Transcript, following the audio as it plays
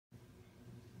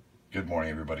Good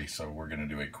morning, everybody. So we're going to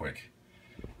do a quick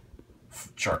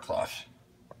char cloth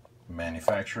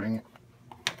manufacturing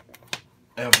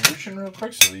evolution real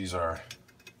quick. So these are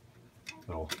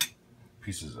little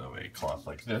pieces of a cloth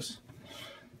like this,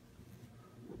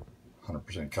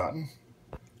 100% cotton.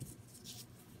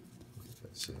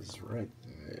 That says right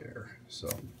there. So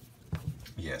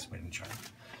yes, made in China.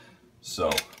 So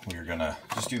we're gonna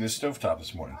just do this stovetop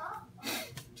this morning.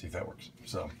 See if that works.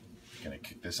 So I'm gonna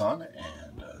kick this on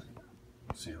and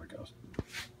see how it goes.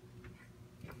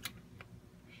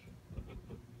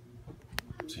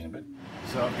 See you in a bit.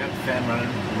 So I've got the fan running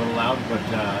a little loud, but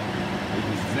it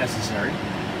is necessary.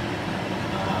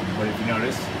 But if you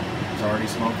notice, it's already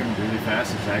smoking really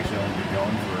fast. It's actually only been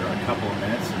going for a couple of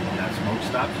minutes, and when that smoke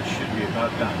stops, it should be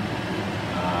about done.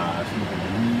 It's looking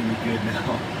really good now.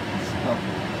 So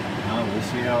now we'll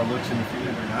see how it looks in the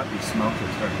future. Now the smoke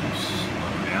is starting to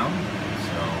slow down,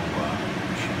 so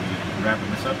we should be wrapping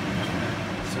this up in just a minute.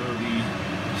 So the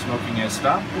smoking has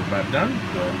stopped. We're about done.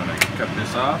 So I'm going to cut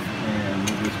this off and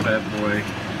move this bad boy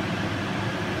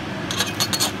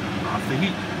off the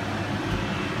heat.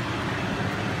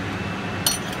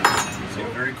 So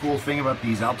a very cool thing about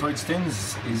these Altoid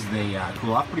tins is they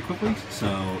cool off pretty quickly. So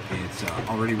it's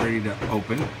already ready to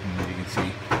open. And you can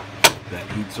see that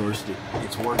heat source did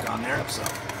its work on there. So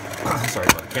sorry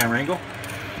about the camera angle.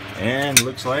 And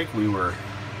looks like we were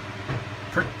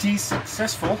pretty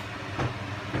successful.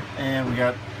 And we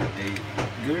got a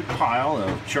good pile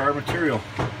of char material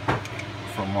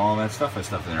from all that stuff I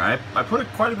stuffed in there. I put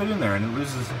quite a bit in there, and it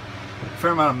loses a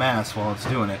fair amount of mass while it's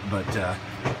doing it, but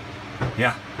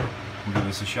yeah, we'll give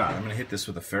this a shot. I'm going to hit this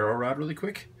with a ferro rod really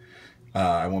quick.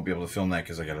 I won't be able to film that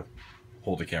because I got to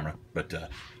hold the camera, but I'll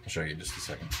show you in just a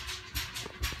second.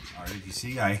 Alright, you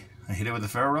see, I hit it with a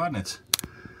ferro rod, and it's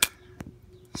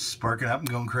sparking up and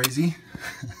going crazy.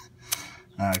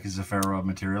 Because the ferro rod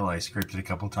material, I scraped it a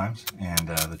couple times, and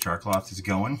the char cloth is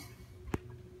going.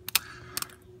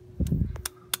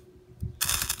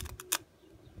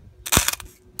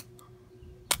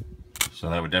 So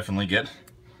that would definitely get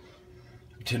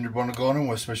a tinder bone to go on,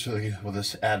 especially with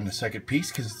us adding a second piece,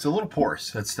 because it's a little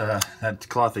porous. That's that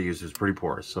cloth I use is pretty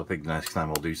porous. So I think next time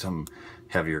we'll do some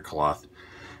heavier cloth,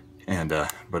 and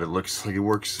but it looks like it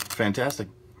works fantastic.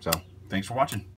 So thanks for watching.